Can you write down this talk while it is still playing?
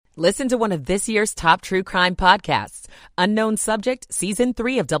Listen to one of this year's top true crime podcasts. Unknown Subject, Season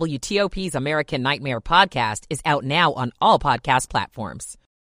 3 of WTOP's American Nightmare podcast is out now on all podcast platforms.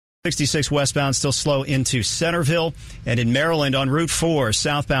 66 westbound still slow into Centerville, and in Maryland on Route 4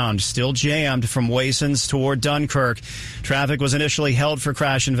 southbound still jammed from Waysons toward Dunkirk. Traffic was initially held for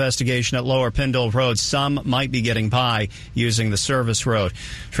crash investigation at Lower Pindle Road. Some might be getting by using the service road.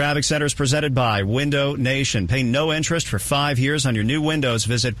 Traffic Center is presented by Window Nation. Pay no interest for 5 years on your new windows.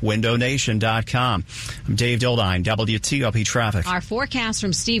 Visit windownation.com. I'm Dave Dildine, WTOP Traffic. Our forecast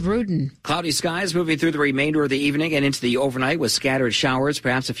from Steve Rudin. Cloudy skies moving through the remainder of the evening and into the overnight with scattered showers,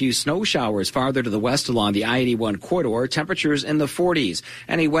 perhaps a few snow showers farther to the west along the I-81 corridor. Temperatures in the 40s.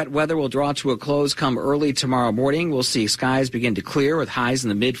 Any wet weather will draw to a close come early tomorrow morning. We'll see skies begin to clear with highs in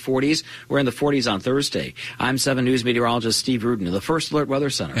the mid-40s. We're in the 40s on Thursday. I'm 7 News meteorologist Steve Rudin of the First Alert Weather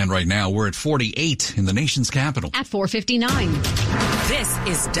Center. And right now we're at 48 in the nation's capital. At 4:59. This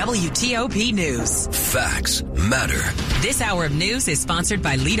is WTOP News. Facts matter. This hour of news is sponsored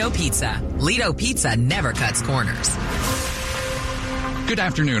by Lido Pizza. Lido Pizza never cuts corners. Good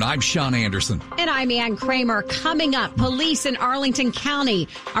afternoon. I'm Sean Anderson. And I'm Ann Kramer. Coming up, police in Arlington County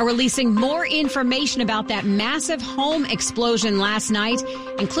are releasing more information about that massive home explosion last night,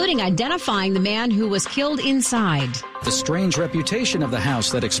 including identifying the man who was killed inside. The strange reputation of the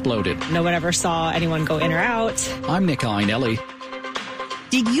house that exploded. No one ever saw anyone go in or out. I'm Nick Einelli.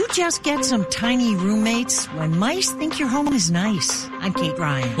 Did you just get some tiny roommates? When mice think your home is nice. I'm Kate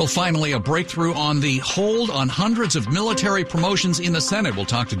Ryan. Well, finally, a breakthrough on the hold on hundreds of military promotions in the Senate. We'll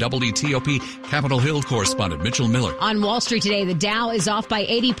talk to WTOP Capitol Hill correspondent Mitchell Miller. On Wall Street today, the Dow is off by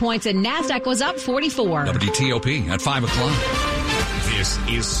 80 points and NASDAQ was up 44. WTOP at 5 o'clock. This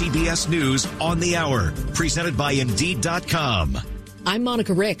is CBS News on the Hour, presented by Indeed.com. I'm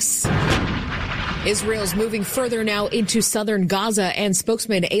Monica Ricks. Israel's moving further now into southern Gaza, and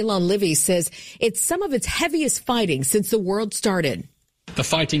spokesman Eilon Livy says it's some of its heaviest fighting since the world started. The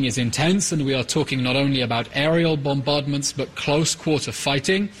fighting is intense, and we are talking not only about aerial bombardments, but close-quarter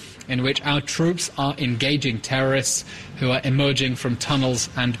fighting in which our troops are engaging terrorists who are emerging from tunnels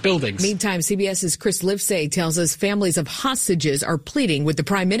and buildings. Meantime, CBS's Chris Livesay tells us families of hostages are pleading with the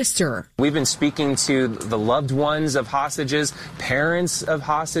prime minister. We've been speaking to the loved ones of hostages, parents of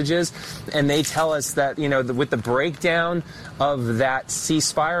hostages, and they tell us that, with the breakdown of that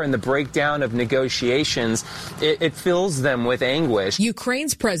ceasefire and the breakdown of negotiations, it fills them with anguish.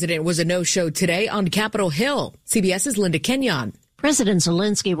 Ukraine's president was a no-show today on Capitol Hill. CBS's Linda Kenyon. President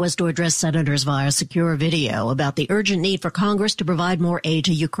Zelensky was to address senators via secure video about the urgent need for Congress to provide more aid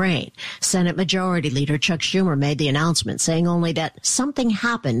to Ukraine. Senate Majority Leader Chuck Schumer made the announcement, saying only that something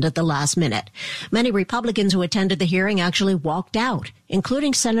happened at the last minute. Many Republicans who attended the hearing actually walked out,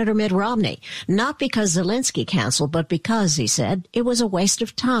 including Senator Mitt Romney, not because Zelensky canceled, but because, he said, it was a waste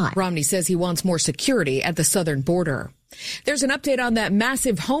of time. Romney says he wants more security at the southern border. There's an update on that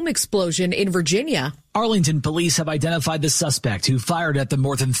massive home explosion in Virginia. Arlington police have identified the suspect who fired at them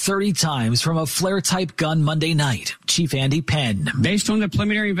more than 30 times from a flare-type gun Monday night. Chief Andy Penn. Based on the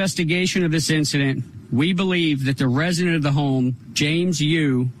preliminary investigation of this incident, we believe that the resident of the home, James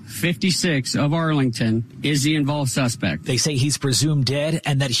Yu, 56, of Arlington, is the involved suspect. They say he's presumed dead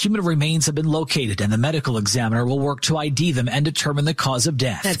and that human remains have been located, and the medical examiner will work to ID them and determine the cause of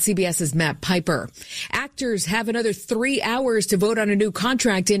death. That's CBS's Matt Piper. Actors have another 3 hours to vote on a new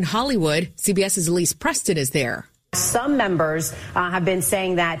contract in Hollywood. CBS's Elise Preston is there. Some members have been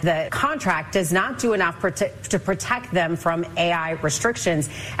saying that the contract does not do enough to protect them from AI restrictions.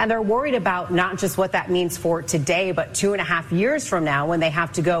 And they're worried about not just what that means for today, but 2.5 years from now when they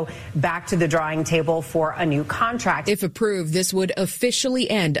have to go back to the drawing table for a new contract. If approved, this would officially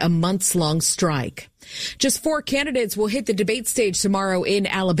end a months-long strike. Just 4 candidates will hit the debate stage tomorrow in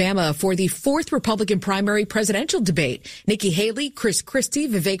Alabama for the 4th Republican primary presidential debate. Nikki Haley, Chris Christie,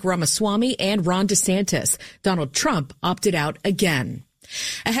 Vivek Ramaswamy, and Ron DeSantis. Donald Trump opted out again.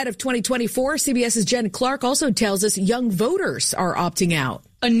 Ahead of 2024, CBS's Jen Clark also tells us young voters are opting out.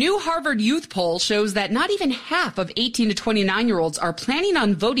 A new Harvard Youth poll shows that not even half of 18 to 29-year-olds are planning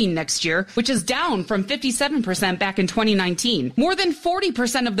on voting next year, which is down from 57% back in 2019. More than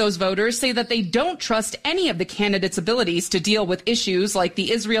 40% of those voters say that they don't trust any of the candidates' abilities to deal with issues like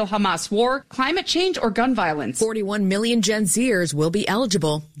the Israel-Hamas war, climate change, or gun violence. 41 million Gen Zers will be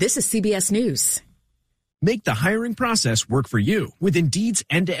eligible. This is CBS News. Make the hiring process work for you. With Indeed's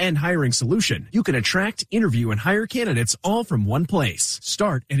end-to-end hiring solution, you can attract, interview, and hire candidates all from one place.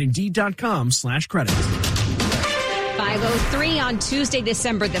 Start at Indeed.com/credit. 5:03 on Tuesday,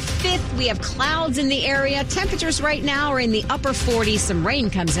 December the 5th. We have clouds in the area. Temperatures right now are in the upper 40s. Some rain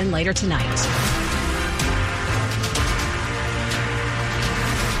comes in later tonight.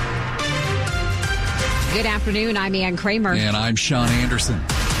 Good afternoon. I'm Ann Kramer. And I'm Sean Anderson.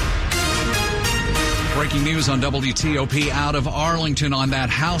 Breaking news on WTOP out of Arlington on that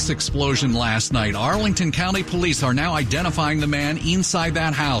house explosion last night. Arlington County Police are now identifying the man inside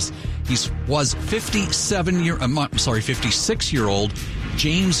that house. He was 56-year-old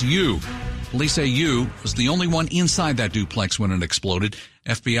James Yu. Police say Yu was the only one inside that duplex when it exploded.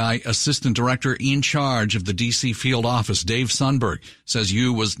 FBI Assistant Director in charge of the D.C. field office, Dave Sundberg, says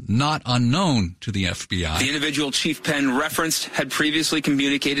Yu was not unknown to the FBI. The individual Chief Penn referenced had previously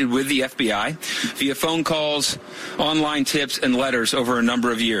communicated with the FBI via phone calls, online tips, and letters over a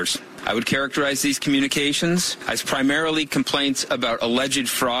number of years. I would characterize these communications as primarily complaints about alleged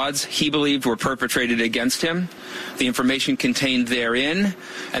frauds he believed were perpetrated against him. The information contained therein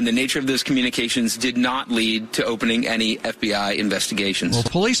and the nature of those communications did not lead to opening any FBI investigations. Well,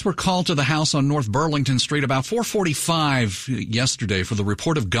 police were called to the house on North Burlington Street about 4:45 yesterday for the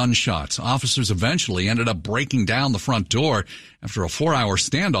report of gunshots. Officers eventually ended up breaking down the front door after a 4-hour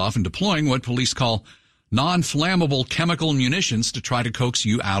standoff and deploying what police call non-flammable chemical munitions to try to coax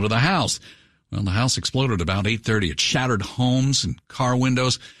you out of the house. Well, the house exploded about 8:30. It shattered homes and car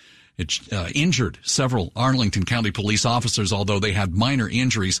windows. It injured several Arlington County police officers, although they had minor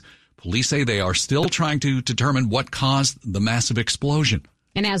injuries. Police say they are still trying to determine what caused the massive explosion.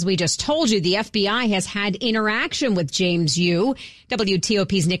 And as we just told you, the FBI has had interaction with James Yu.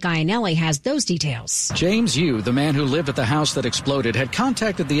 WTOP's Nick Iannelli has those details. James Yu, the man who lived at the house that exploded, had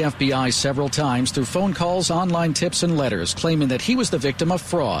contacted the FBI several times through phone calls, online tips, and letters, claiming that he was the victim of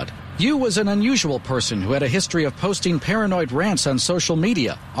fraud. Yu was an unusual person who had a history of posting paranoid rants on social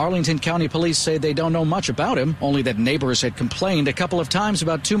media. Arlington County Police say they don't know much about him, only that neighbors had complained a couple of times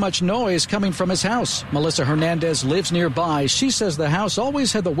about too much noise coming from his house. Melissa Hernandez lives nearby. She says the house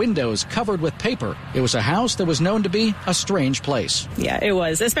always had the windows covered with paper. It was a house that was known to be a strange place. Yeah, it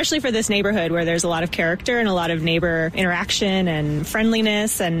was, especially for this neighborhood where there's a lot of character and a lot of neighbor interaction and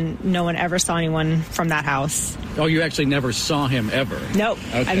friendliness, and no one ever saw anyone from that house. Oh, you actually never saw him ever? Nope,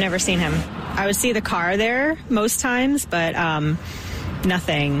 okay. I've never seen him. I would see the car there most times, but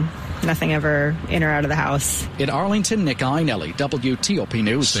nothing ever in or out of the house. In Arlington, Nick Iannelli, WTOP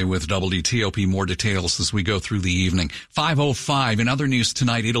News. Stay with WTOP. More details as we go through the evening. 5:05. In other news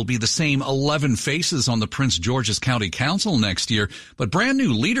tonight, it'll be the same 11 faces on the Prince George's County Council next year, but brand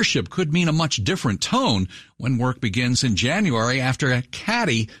new leadership could mean a much different tone when work begins in January after a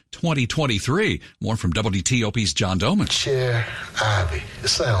catty 2023. More from WTOP's John Doman. Chair Ivey. It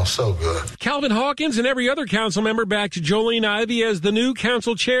sounds so good. Calvin Hawkins and every other council member back to Jolene Ivey as the new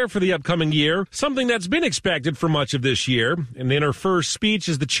council chair for the upcoming year, something that's been expected for much of this year. And in her first speech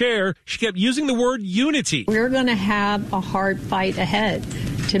as the chair, she kept using the word unity. We're going to have a hard fight ahead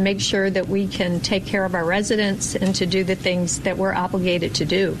to make sure that we can take care of our residents and to do the things that we're obligated to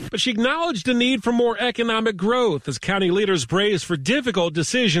do. But she acknowledged the need for more economic growth as county leaders braced for difficult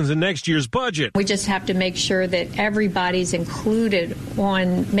decisions in next year's budget. We just have to make sure that everybody's included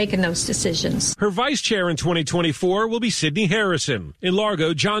on making those decisions. Her vice chair in 2024 will be Sidney Harrison. In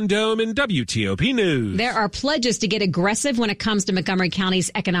Largo, John Dome and WTOP News. There are pledges to get aggressive when it comes to Montgomery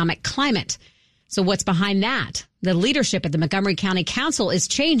County's economic climate. So what's behind that? The leadership at the Montgomery County Council is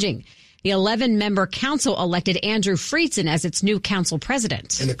changing. The 11-member council elected Andrew Friedson as its new council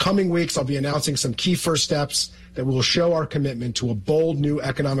president. In the coming weeks, I'll be announcing some key first steps that will show our commitment to a bold new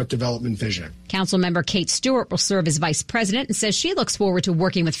economic development vision. Councilmember Kate Stewart will serve as vice president and says she looks forward to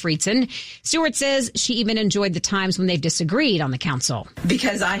working with Friedson. Stewart says she even enjoyed the times when they've disagreed on the council.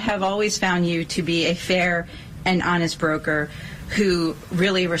 Because I have always found you to be a fair and honest broker who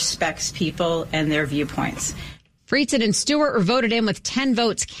really respects people and their viewpoints. Friedson and Stewart were voted in with 10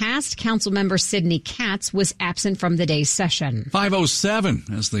 votes cast. Councilmember Sidney Katz was absent from the day's session.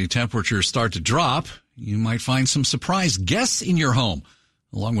 5:07. As the temperatures start to drop, you might find some surprise guests in your home,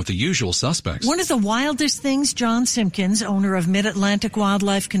 along with the usual suspects. One of the wildest things John Simpkins, owner of Mid-Atlantic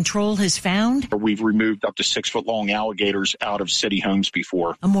Wildlife Control, has found. We've removed up to 6-foot-long alligators out of city homes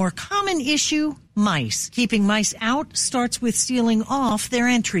before. A more common issue, mice. Keeping mice out starts with sealing off their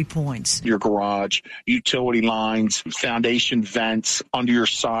entry points. Your garage, utility lines, foundation vents, under your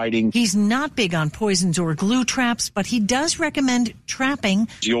siding. He's not big on poisons or glue traps, but he does recommend trapping.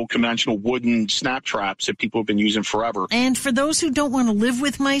 The old conventional wooden snap traps that people have been using forever. And for those who don't want to live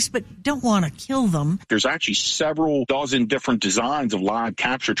with mice but don't want to kill them. There's actually several dozen different designs of live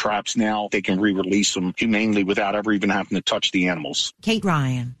capture traps now. They can re-release them humanely without ever even having to touch the animals. Kate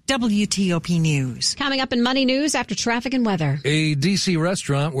Ryan, WTOP News. Coming up in Money News after traffic and weather. A D.C.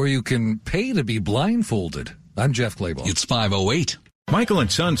 restaurant where you can pay to be blindfolded. I'm Jeff Claiborne. It's 5:08. Michael &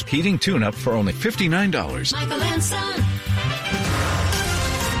 Son's heating tune-up for only $59. Michael & Son.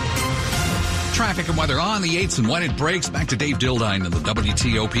 traffic and weather on the 8s and when it breaks. Back to Dave Dildine in the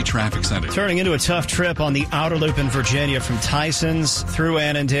WTOP Traffic Center. Turning into a tough trip on the outer loop in Virginia from Tysons through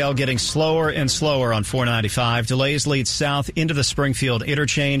Annandale, getting slower and slower on 495. Delays lead south into the Springfield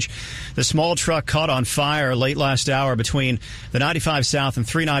interchange. The small truck caught on fire late last hour between the 95 South and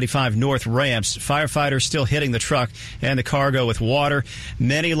 395 North ramps. Firefighters still hitting the truck and the cargo with water.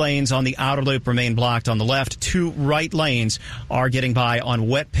 Many lanes on the outer loop remain blocked on the left. 2 right lanes are getting by on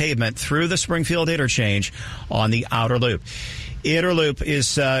wet pavement through the Springfield interchange on the outer loop. Interloop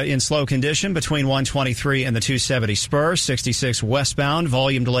is in slow condition between 123 and the 270 spur. 66 westbound.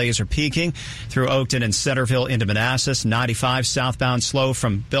 Volume delays are peaking through Oakton and Centerville into Manassas. 95 southbound slow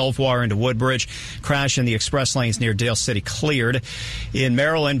from Belvoir into Woodbridge. Crash in the express lanes near Dale City cleared. In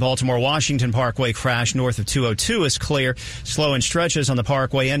Maryland, Baltimore-Washington Parkway crash north of 202 is clear. Slow in stretches on the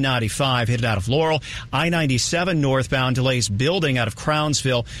Parkway and 95 headed out of Laurel. I-97 northbound delays building out of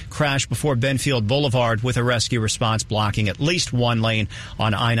Crownsville. Crash before Benfield Boulevard with a rescue response blocking at least one lane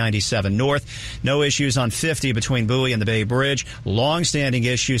on I-97 north. No issues on 50 between Bowie and the Bay Bridge. Long-standing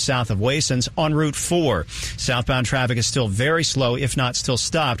issue south of Wasons on Route 4. Southbound traffic is still very slow, if not still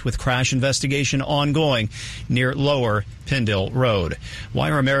stopped, with crash investigation ongoing near Lower Pendle Road.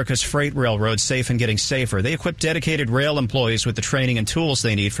 Why are America's freight railroads safe and getting safer? They equip dedicated rail employees with the training and tools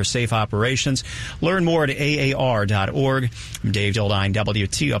they need for safe operations. Learn more at aar.org. I'm Dave Dildine,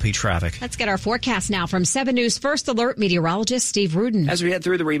 WTOP Traffic. Let's get our forecast now from 7 News First Alert meteorologist Steve Rudin. As we head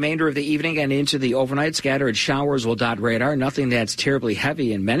through the remainder of the evening and into the overnight, scattered showers will dot radar. Nothing that's terribly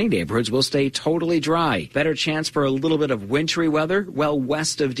heavy in many neighborhoods will stay totally dry. Better chance for a little bit of wintry weather, well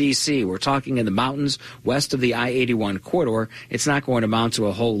west of D.C. We're talking in the mountains west of the I-81 corridor. It's not going to amount to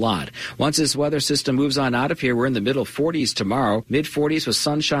a whole lot. Once this weather system moves on out of here, we're in the middle 40s tomorrow, mid-40s with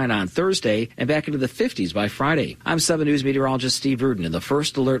sunshine on Thursday, and back into the 50s by Friday. I'm 7 News meteorologist Steve Rudin in the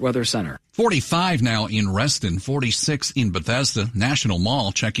First Alert Weather Center. 45 now in Reston, 46 in Bethesda. National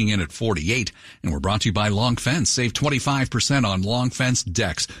Mall checking in at 48. And we're brought to you by Long Fence. Save 25% on Long Fence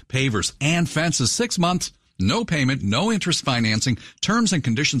decks, pavers, and fences. 6 months, no payment, no interest financing. Terms and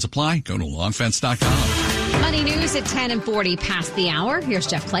conditions apply. Go to longfence.com. Money News at 10 and 40 past the hour. Here's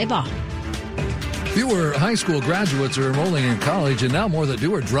Jeff Claybaugh. Fewer high school graduates are enrolling in college, and now more than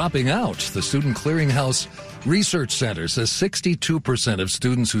do are dropping out. The Student Clearinghouse Research Center says 62% of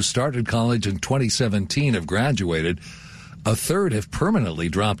students who started college in 2017 have graduated. A third have permanently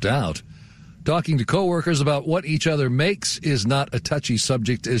dropped out. Talking to coworkers about what each other makes is not a touchy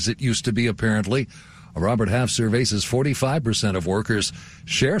subject as it used to be, apparently. A Robert Half survey says 45% of workers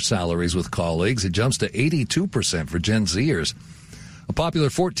share salaries with colleagues. It jumps to 82% for Gen Zers. A popular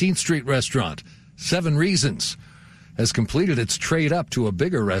 14th Street restaurant, 7 Reasons, has completed its trade up to a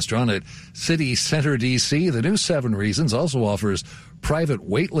bigger restaurant at City Center, D.C. The new 7 Reasons also offers private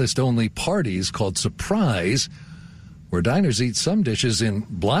waitlist-only parties called Surprise, where diners eat some dishes in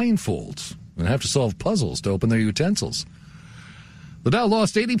blindfolds and have to solve puzzles to open their utensils. The Dow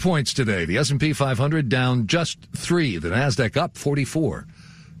lost 80 points today. The S&P 500 down just 3. The Nasdaq up 44.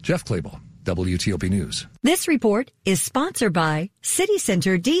 Jeff Claybaugh, WTOP News. This report is sponsored by City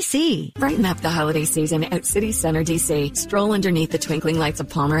Center DC. Brighten up the holiday season at City Center DC. Stroll underneath the twinkling lights of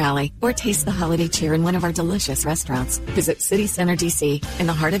Palmer Alley or taste the holiday cheer in one of our delicious restaurants. Visit City Center DC in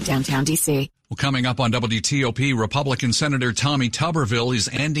the heart of downtown DC. Well, coming up on WTOP, Republican Senator Tommy Tuberville is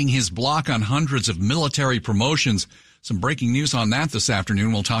ending his block on hundreds of military promotions. Some breaking news on that this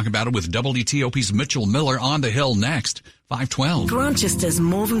afternoon. We'll talk about it with WTOP's Mitchell Miller on the Hill next. 5:12. Grantchester's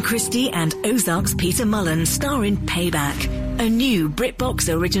Morven Christie and Ozark's Peter Mullen star in Payback, a new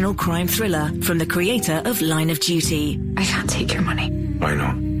BritBox original crime thriller from the creator of Line of Duty. I can't take your money. I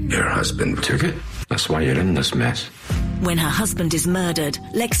know. Your husband took it. That's why you're in this mess. When her husband is murdered,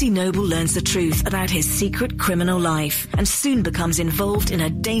 Lexi Noble learns the truth about his secret criminal life and soon becomes involved in a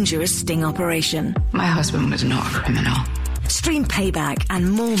dangerous sting operation. My husband was not a criminal. Stream Payback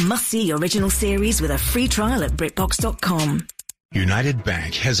and more must-see original series with a free trial at BritBox.com. United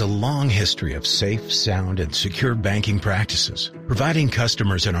Bank has a long history of safe, sound, and secure banking practices, providing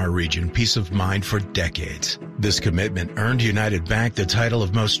customers in our region peace of mind for decades. This commitment earned United Bank the title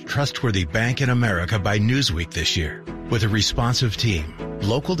of Most Trustworthy Bank in America by Newsweek this year. With a responsive team,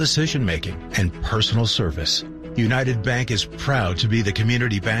 local decision-making, and personal service, United Bank is proud to be the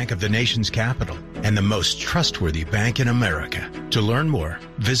community bank of the nation's capital and the most trustworthy bank in America. To learn more,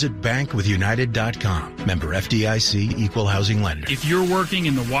 visit bankwithunited.com. Member FDIC, Equal Housing Lender. If you're working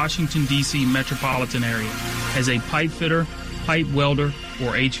in the Washington, D.C. metropolitan area as a pipe fitter, pipe welder,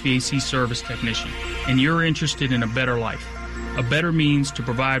 or HVAC service technician, and you're interested in a better life, a better means to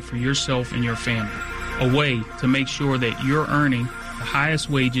provide for yourself and your family, a way to make sure that you're earning the highest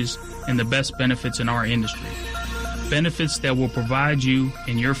wages, and the best benefits in our industry. Benefits that will provide you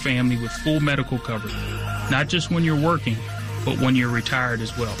and your family with full medical coverage, not just when you're working, but when you're retired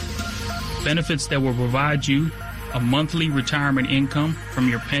as well. Benefits that will provide you a monthly retirement income from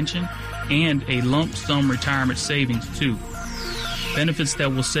your pension and a lump sum retirement savings too. Benefits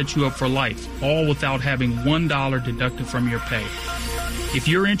that will set you up for life, all without having $1 deducted from your pay. If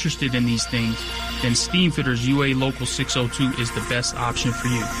you're interested in these things, then Steamfitters UA Local 602 is the best option for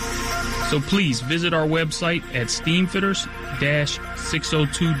you. So please visit our website at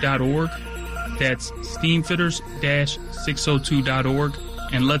steamfitters-602.org. That's steamfitters-602.org.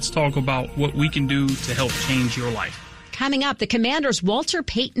 And let's talk about what we can do to help change your life. Coming up, the Commanders' Walter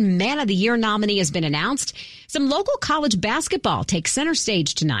Payton Man of the Year nominee has been announced. Some local college basketball takes center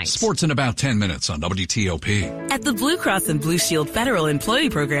stage tonight. Sports in about 10 minutes on WTOP. At the Blue Cross and Blue Shield Federal Employee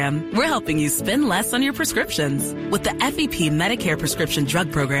Program, we're helping you spend less on your prescriptions. With the FEP Medicare Prescription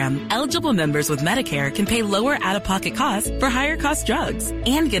Drug Program, eligible members with Medicare can pay lower out-of-pocket costs for higher-cost drugs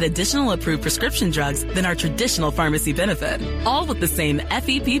and get additional approved prescription drugs than our traditional pharmacy benefit, all with the same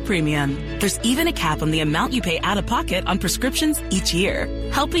FEP premium. There's even a cap on the amount you pay out-of-pocket on prescriptions each year,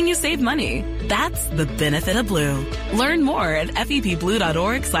 helping you save money. That's the benefit of Blue. Learn more at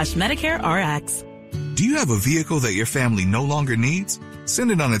fepblue.org/MedicareRx. Do you have a vehicle that your family no longer needs?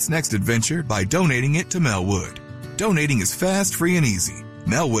 Send it on its next adventure by donating it to Melwood. Donating is fast, free, and easy.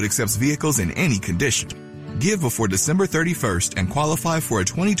 Melwood accepts vehicles in any condition. Give before December 31st and qualify for a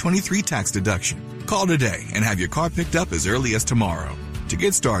 2023 tax deduction. Call today and have your car picked up as early as tomorrow. To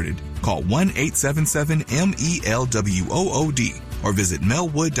get started, call 1-877-MELWOOD or visit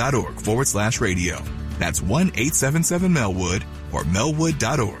melwood.org/radio. That's 1-877-MELWOOD or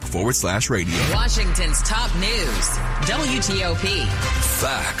melwood.org/radio. Washington's top news, WTOP.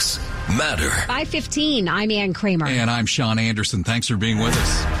 Facts matter. 5:15, I'm Ann Kramer. And I'm Sean Anderson. Thanks for being with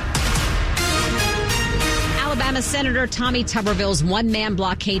us. Alabama Senator Tommy Tuberville's one-man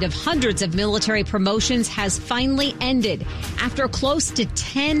blockade of hundreds of military promotions has finally ended after close to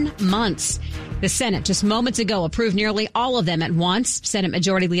 10 months. The Senate just moments ago approved nearly all of them at once. Senate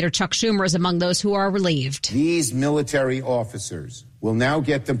Majority Leader Chuck Schumer is among those who are relieved. These military officers will now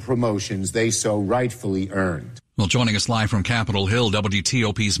get the promotions they so rightfully earned. Well, joining us live from Capitol Hill,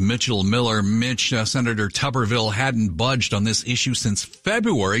 WTOP's Mitchell Miller. Mitch, Senator Tuberville hadn't budged on this issue since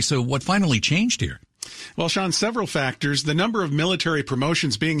February, so what finally changed here? Well, Sean, several factors. The number of military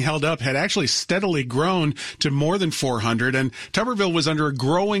promotions being held up had actually steadily grown to more than 400, and Tuberville was under a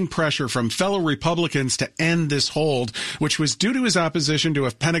growing pressure from fellow Republicans to end this hold, which was due to his opposition to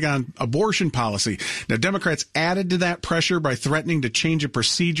a Pentagon abortion policy. Now, Democrats added to that pressure by threatening to change a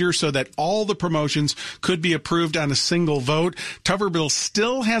procedure so that all the promotions could be approved on a single vote. Tuberville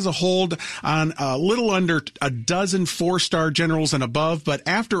still has a hold on a little under a dozen four-star generals and above, but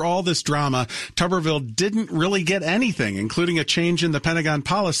after all this drama, Tuberville didn't really get anything, including a change in the Pentagon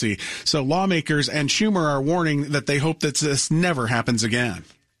policy. So lawmakers and Schumer are warning that they hope that this never happens again.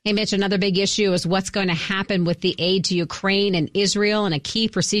 Hey, Mitch, another big issue is what's going to happen with the aid to Ukraine and Israel, and a key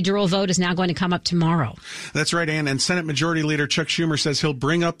procedural vote is now going to come up tomorrow. That's right, Ann. And Senate Majority Leader Chuck Schumer says he'll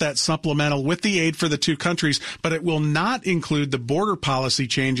bring up that supplemental with the aid for the two countries, but it will not include the border policy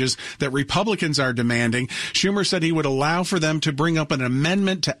changes that Republicans are demanding. Schumer said he would allow for them to bring up an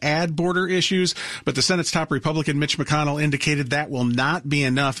amendment to add border issues, but the Senate's top Republican, Mitch McConnell, indicated that will not be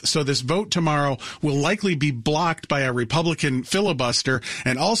enough. So this vote tomorrow will likely be blocked by a Republican filibuster.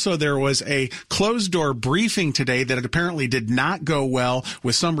 And also, there was a closed-door briefing today that apparently did not go well,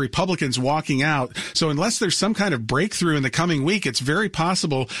 with some Republicans walking out. So unless there's some kind of breakthrough in the coming week, it's very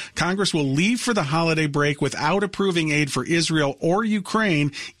possible Congress will leave for the holiday break without approving aid for Israel or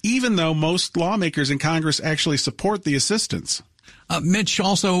Ukraine, even though most lawmakers in Congress actually support the assistance. Mitch,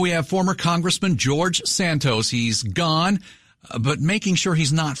 also we have former Congressman George Santos. He's gone, but making sure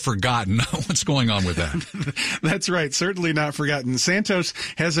he's not forgotten. What's going on with that? That's right. Certainly not forgotten. Santos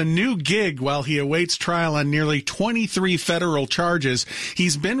has a new gig while he awaits trial on nearly 23 federal charges.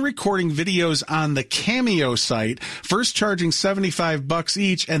 He's been recording videos on the Cameo site, first charging $75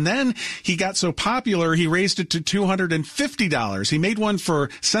 each, and then he got so popular he raised it to $250. He made one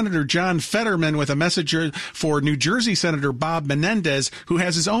for Senator John Fetterman with a message for New Jersey Senator Bob Menendez, who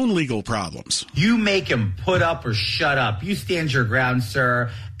has his own legal problems. You make him put up or shut up. You stand your ground,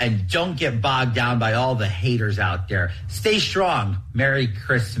 sir, and don't get bogged down by all the haters out there. Stay strong. Merry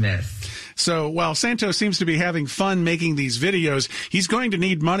Christmas. So while Santos seems to be having fun making these videos, he's going to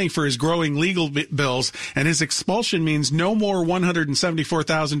need money for his growing legal bills, and his expulsion means no more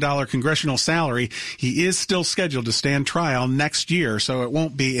 $174,000 congressional salary. He is still scheduled to stand trial next year, so it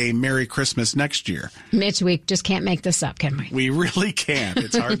won't be a Merry Christmas next year. Mitch, we just can't make this up, can we? We really can't.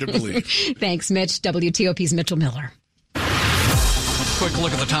 It's hard to believe. Thanks, Mitch. WTOP's Mitchell Miller. Quick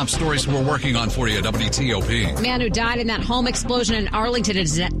look at the top stories we're working on for you at WTOP. The man who died in that home explosion in Arlington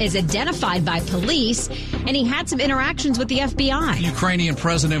is identified by police, and he had some interactions with the FBI. Ukrainian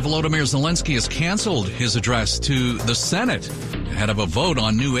President Volodymyr Zelensky has canceled his address to the Senate ahead of a vote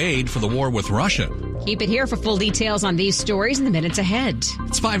on new aid for the war with Russia. Keep it here for full details on these stories in the minutes ahead.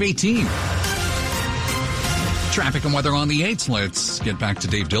 It's 5:18. Traffic and weather on the 8s. Let's get back to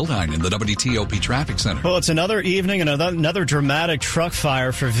Dave Dildine in the WTOP Traffic Center. Well, it's another evening and another dramatic truck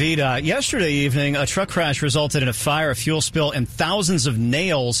fire for VDOT. Yesterday evening, a truck crash resulted in a fire, a fuel spill, and thousands of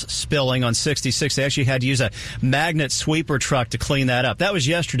nails spilling on 66. They actually had to use a magnet sweeper truck to clean that up. That was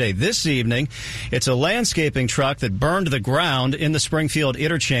yesterday. This evening, it's a landscaping truck that burned to the ground in the Springfield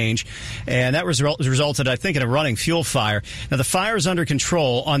interchange, and that resulted, I think, in a running fuel fire. Now, the fire is under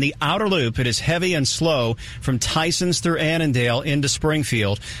control. On the outer loop, it is heavy and slow from Tysons through Annandale into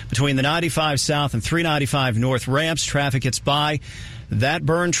Springfield. Between the 95 South and 395 North ramps, traffic gets by that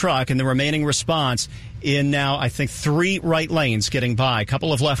burned truck and the remaining response in now, I think, 3 right lanes getting by. A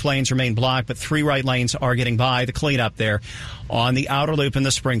couple of left lanes remain blocked, but 3 right lanes are getting by the cleanup there on the outer loop in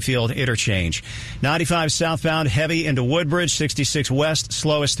the Springfield interchange. 95 southbound, heavy into Woodbridge. 66 west,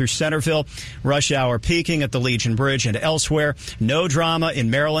 slowest through Centerville. Rush hour peaking at the Legion Bridge and elsewhere. No drama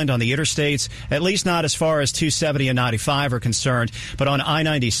in Maryland on the interstates, at least not as far as 270 and 95 are concerned. But on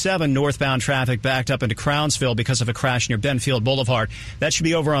I-97, northbound traffic backed up into Crownsville because of a crash near Benfield Boulevard. That should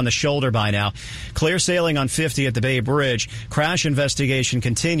be over on the shoulder by now. Clear sailing on 50 at the Bay Bridge. Crash investigation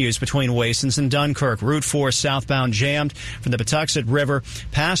continues between Wasons and Dunkirk. Route 4 southbound jammed from the Patuxent River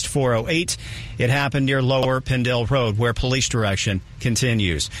past 408. It happened near Lower Pindell Road, where police direction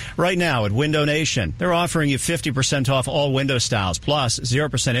continues. Right now at Window Nation, they're offering you 50% off all window styles, plus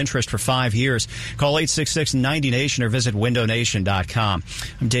 0% interest for 5 years. Call 866-90-NATION or visit windownation.com.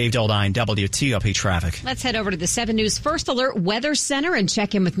 I'm Dave Dildine, WTOP Traffic. Let's head over to the 7 News First Alert Weather Center and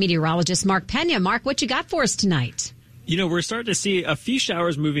check in with meteorologist Mark Pena. Mark, what you got for us tonight? You know, we're starting to see a few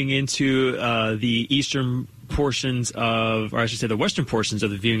showers moving into the eastern portions of, or I should say the western portions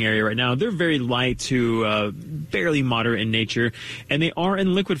of the viewing area right now. They're very light to barely moderate in nature, and they are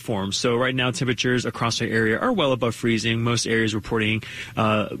in liquid form. So right now temperatures across our area are well above freezing. Most areas reporting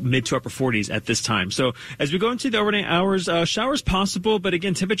mid to upper 40s at this time. So as we go into the overnight hours, showers possible, but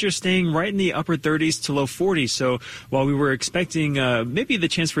again, temperatures staying right in the upper 30s to low 40s. So while we were expecting maybe the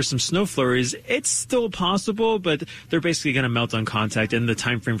chance for some snow flurries, it's still possible, but they're basically going to melt on contact, and the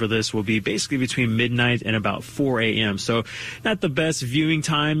time frame for this will be basically between midnight and about 4 a.m. So not the best viewing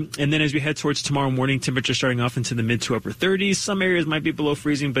time. And then as we head towards tomorrow morning, temperatures starting off into the mid to upper 30s. Some areas might be below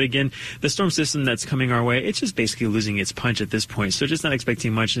freezing, but again, the storm system that's coming our way, it's just basically losing its punch at this point. So just not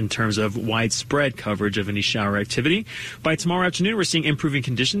expecting much in terms of widespread coverage of any shower activity. By tomorrow afternoon, we're seeing improving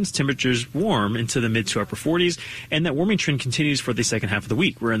conditions, temperatures warm into the mid to upper 40s, and that warming trend continues for the second half of the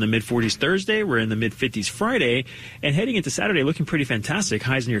week. We're in the mid 40s Thursday, we're in the mid 50s Friday, and heading into Saturday looking pretty fantastic.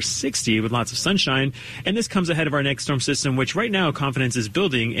 Highs near 60 with lots of sunshine, and this comes ahead of our next storm system, which right now confidence is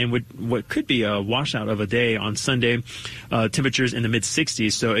building in what could be a washout of a day on Sunday. Temperatures in the mid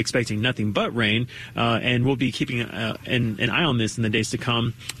 60s, so expecting nothing but rain, and we'll be keeping an eye on this in the days to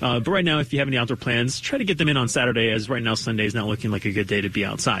come. But right now, if you have any outdoor plans, try to get them in on Saturday, as right now Sunday is not looking like a good day to be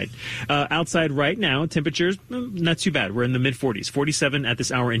outside. Outside right now, temperatures not too bad. We're in the mid 40s, 47 at this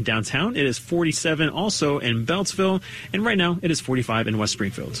hour in downtown. It is 47 also in Beltsville, and right now it is 45 in West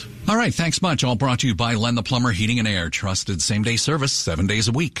Springfield. All right, thanks much. All brought to you by Len the Plumber Heating and Air. Trusted same-day service 7 days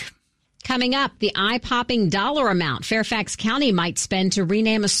a week. Coming up, the eye-popping dollar amount Fairfax County might spend to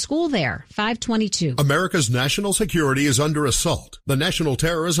rename a school there. 522. America's national security is under assault. The National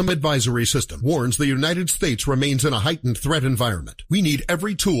Terrorism Advisory System warns the United States remains in a heightened threat environment. We need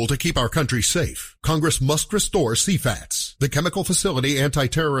every tool to keep our country safe. Congress must restore CFATS, the Chemical Facility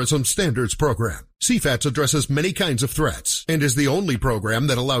Anti-Terrorism Standards Program. CFATS addresses many kinds of threats and is the only program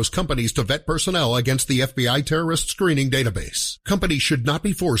that allows companies to vet personnel against the FBI terrorist screening database. Companies should not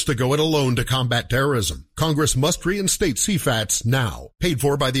be forced to go it alone to combat terrorism. Congress must reinstate CFATS now. Paid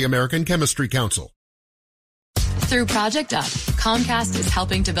for by the American Chemistry Council. Through Project Up, Comcast is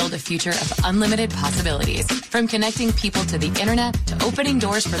helping to build a future of unlimited possibilities. From connecting people to the internet to opening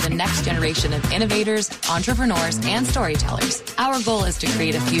doors for the next generation of innovators, entrepreneurs, and storytellers. Our goal is to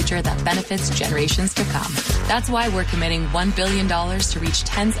create a future that benefits generations to come. That's why we're committing $1 billion to reach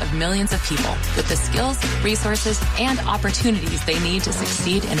tens of millions of people with the skills, resources, and opportunities they need to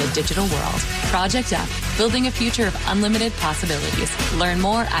succeed in a digital world. Project Up, building a future of unlimited possibilities. Learn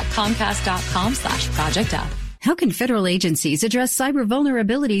more at Comcast.com/Project Up. How can federal agencies address cyber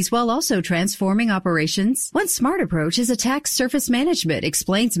vulnerabilities while also transforming operations? One smart approach is attack surface management,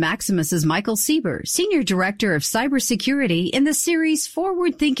 explains Maximus's Michael Sieber, Senior Director of Cybersecurity in the series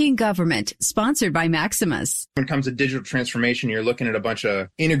Forward Thinking Government, sponsored by Maximus. When it comes to digital transformation, you're looking at a bunch of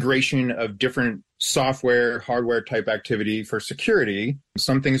integration of different software, hardware type activity for security.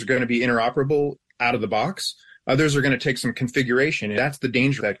 Some things are going to be interoperable out of the box. Others are going to take some configuration. And that's the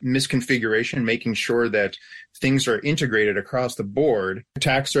danger, that misconfiguration, making sure that things are integrated across the board.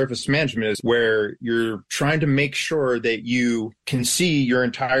 Attack surface management is where you're trying to make sure that you can see your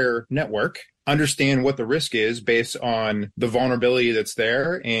entire network, understand what the risk is based on the vulnerability that's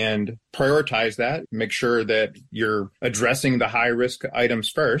there, and prioritize that, make sure that you're addressing the high risk items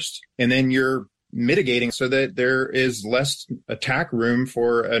first, and then you're mitigating so that there is less attack room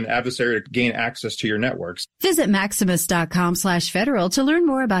for an adversary to gain access to your networks. Visit Maximus.com/federal to learn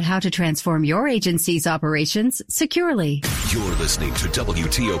more about how to transform your agency's operations securely. You're listening to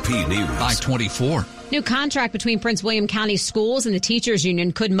WTOP News. 524. New contract between Prince William County Schools and the Teachers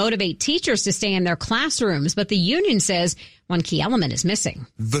Union could motivate teachers to stay in their classrooms, but the union says one key element is missing.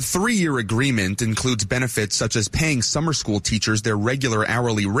 The 3-year agreement includes benefits such as paying summer school teachers their regular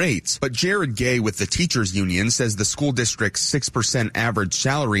hourly rates. But Jared Gay with the Teachers Union says the school district's 6% average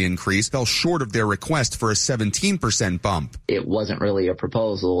salary increase fell short of their request for a 17% bump. It wasn't really a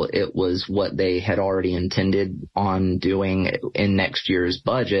proposal. It was what they had already intended on doing in next year's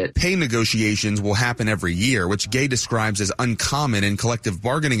budget. Pay negotiations will happen every year, which Gay describes as uncommon in collective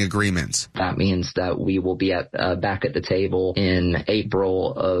bargaining agreements. That means that we will be back at the table in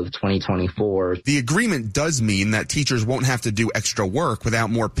April of 2024. The agreement does mean that teachers won't have to do extra work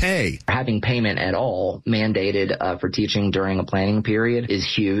without more pay. Having payment at all mandated for teaching during a planning period is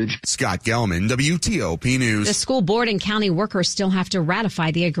huge. Scott Gelman, WTOP News. The school board and county workers still have to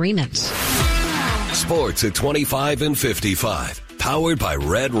ratify the agreement. Sports at 25 and 55. Powered by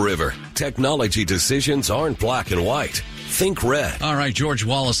Red River. Technology decisions aren't black and white. Think red. All right, George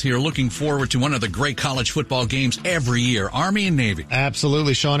Wallace here, looking forward to one of the great college football games every year, Army and Navy.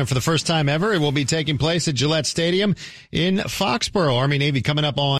 Absolutely, Sean. And for the first time ever, it will be taking place at Gillette Stadium in Foxborough. Army-Navy coming up on